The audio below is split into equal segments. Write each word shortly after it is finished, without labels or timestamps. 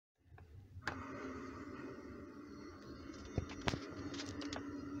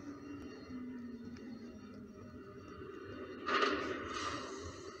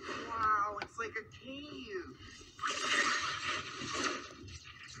a cave.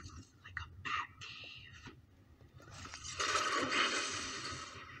 Like a bat cave.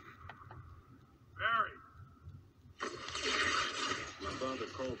 Barry! My father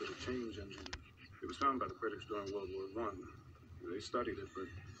called it a change engine. It was found by the British during World War I. They studied it, but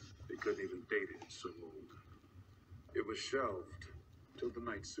they couldn't even date it. It's so old. It was shelved till the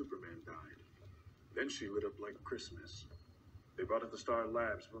night Superman died. Then she lit up like Christmas. They brought it to Star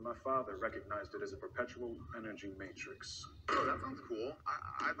Labs, but my father recognized it as a perpetual energy matrix. Oh, that sounds cool.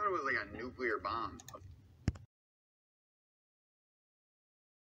 I thought it was like a nuclear bomb.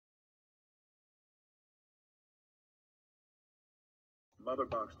 Mother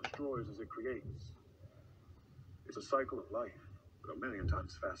Box destroys as it creates. It's a cycle of life, but a million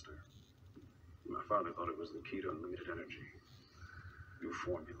times faster. My father thought it was the key to unlimited energy. New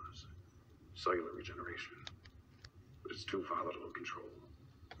formulas. Cellular regeneration. But it's too volatile to control.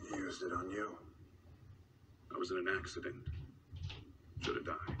 He used it on you. I was in an accident. Should have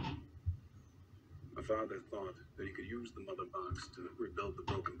died. My father thought that he could use the Mother Box to rebuild the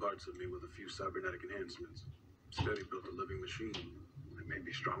broken parts of me with a few cybernetic enhancements. Instead, he built a living machine that may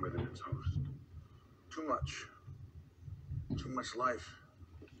be stronger than its host. Too much. Too much life.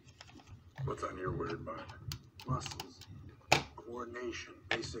 What's on your weird mind? Muscles, coordination,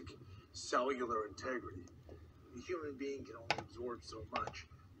 basic cellular integrity. A human being can only absorb so much.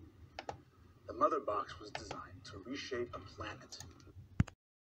 The Mother Box was designed to reshape a planet.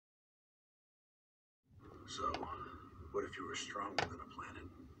 So, what if you were stronger than a planet?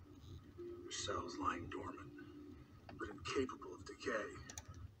 Your cells lying dormant, but incapable of decay.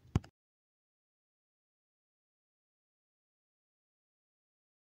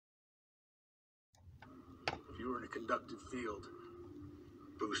 If you were in a conductive field,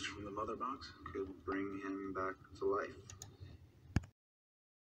 boost from the Mother Box Could bring him back to life.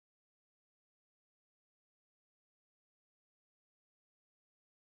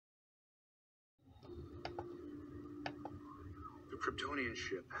 The Kryptonian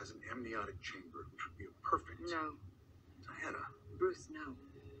ship has an amniotic chamber, which would be a perfect... No, Diana, Bruce, no.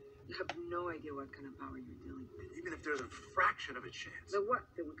 You have no idea what kind of power you're dealing with. even if there's a fraction of a chance. The what?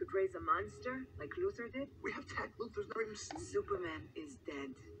 That we could raise a monster like Luther did? We have tech. Luther's never even seen... Superman is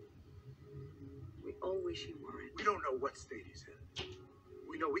dead. We all wish he weren't. We don't know what state he's in.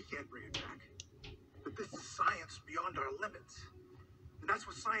 We know we can't bring it back. But this is science beyond our limits. And that's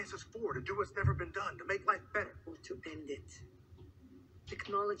what science is for, to do what's never been done, to make life better. Or to end it.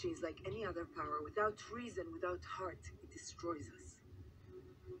 Technology is like any other power. Without reason, without heart, it destroys us.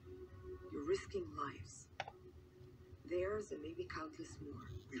 You're risking lives. Theirs and maybe countless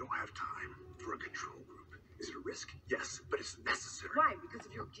more. We don't have time for a control group. Is it a risk? Yes, but it's necessary. Why? Because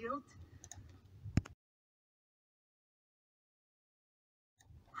of your guilt?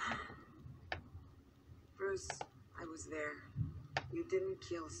 Bruce, I was there. You didn't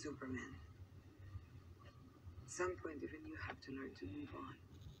kill Superman. At some point, even you have to learn to move on.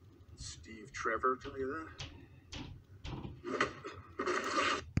 Steve Trevor tell you that?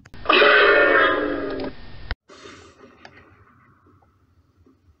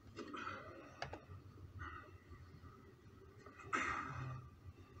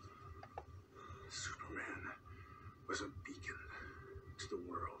 Superman was a beacon to the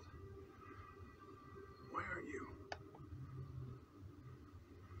world. Why aren't you?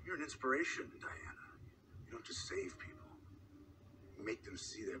 You're an inspiration, Diana. You don't just save people. You make them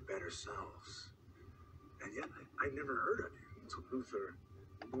see their better selves. And yet, I never heard of you until Luther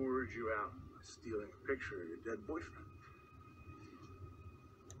lured you out by stealing a picture of your dead boyfriend.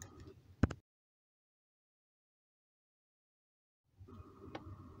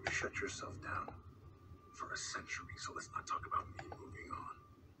 You shut yourself down for a century, so let's not talk about me moving on.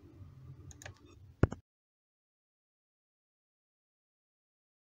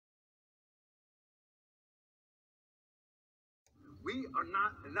 We are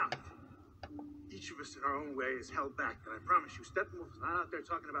not enough. Each of us in our own way is held back, and I promise you, Steppenwolf's not out there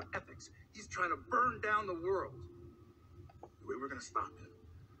talking about ethics. He's trying to burn down the world. The way we're going to stop him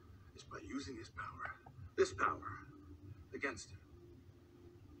is by using his power, this power, against him.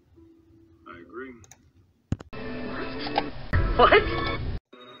 I agree. What?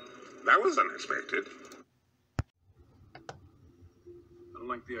 That was unexpected. I don't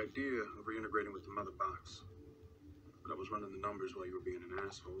like the idea of reintegrating with the Mother Box. But I was running the numbers while you were being an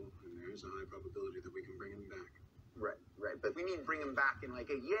asshole, and there's a high probability that we can bring him back. Right. But we mean bring him back in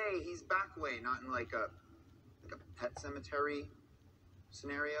like a yay, he's back way, not in like a pet cemetery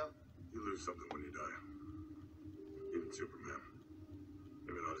scenario. You lose something when you die. Even Superman.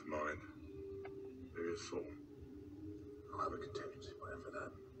 Maybe not his mind. Maybe his soul. I'll have a contingency plan for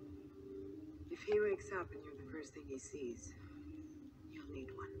that. If If he wakes up and you're the first thing he sees, you'll need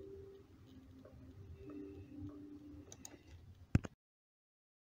one.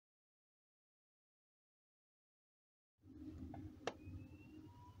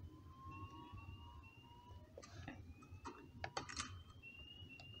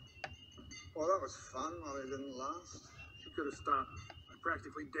 Well, that was fun while it didn't last. She could have stopped. I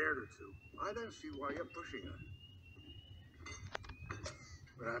practically dared her to. I don't see why you're pushing her.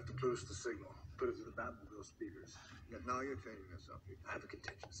 But I have to boost the signal. Put it to the Batmobile speakers. Yet now you're changing the subject. I have a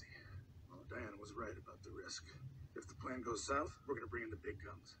contingency. Well, Diana was right about the risk. If the plan goes south, we're going to bring in the big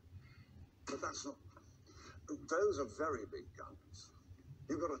guns. But that's not... Those are very big guns.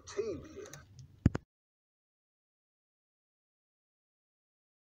 You've got a team here.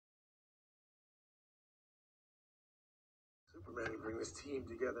 Superman can bring this team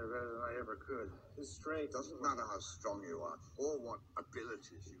together better than I ever could. His strength Doesn't matter how strong you are, or what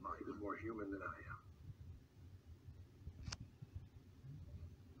abilities you might He's have. more human than I am.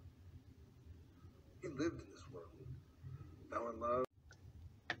 He lived in this world. Fell in love.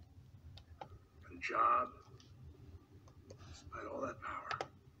 And job. Despite all that power.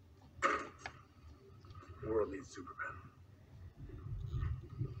 The world needs Superman.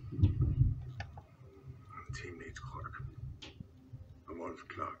 And the team needs Clark. And what does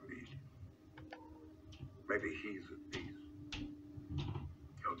Clark need? Maybe he's at peace.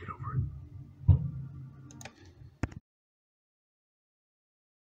 He'll get over it.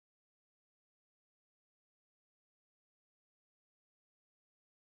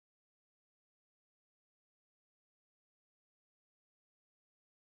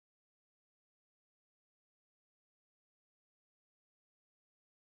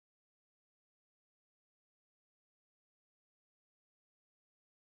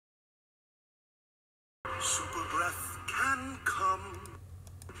 Super breath can come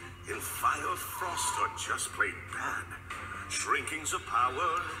in fire, frost, or just plain bad. Shrinking's a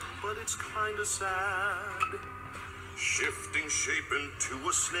power, but it's kinda sad. Shifting shape into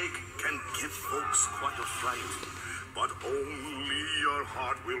a snake can give folks quite a fright, but only your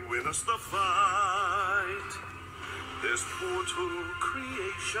heart will win us the fight. There's portal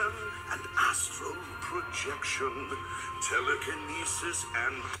creation and astral projection, telekinesis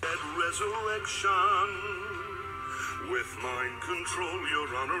and dead resurrection. With mind control,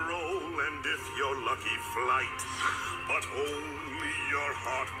 you're on a roll, and if you're lucky, flight. But only your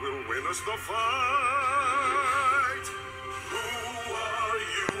heart will win us the fight. Who are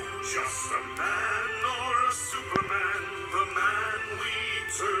you? Just a man or a Superman? The man we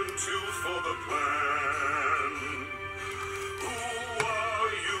turn to for the plan. Who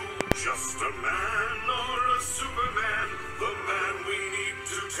are you? Just a man or a Superman? The man we need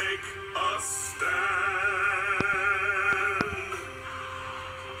to take a stand.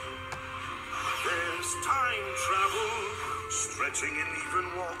 There's time travel, stretching and even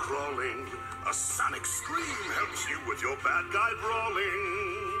wall crawling. A sonic scream helps you with your bad guy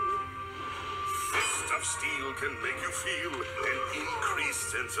brawling. Fist of steel can make you feel an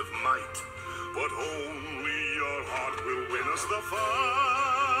increased sense of might, but only your heart will win us the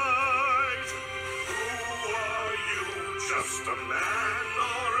fight. Who are you? Just a man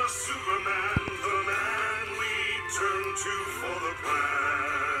or a Superman? The man we turn to for the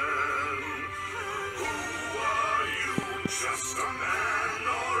plan. Who are you? Just a man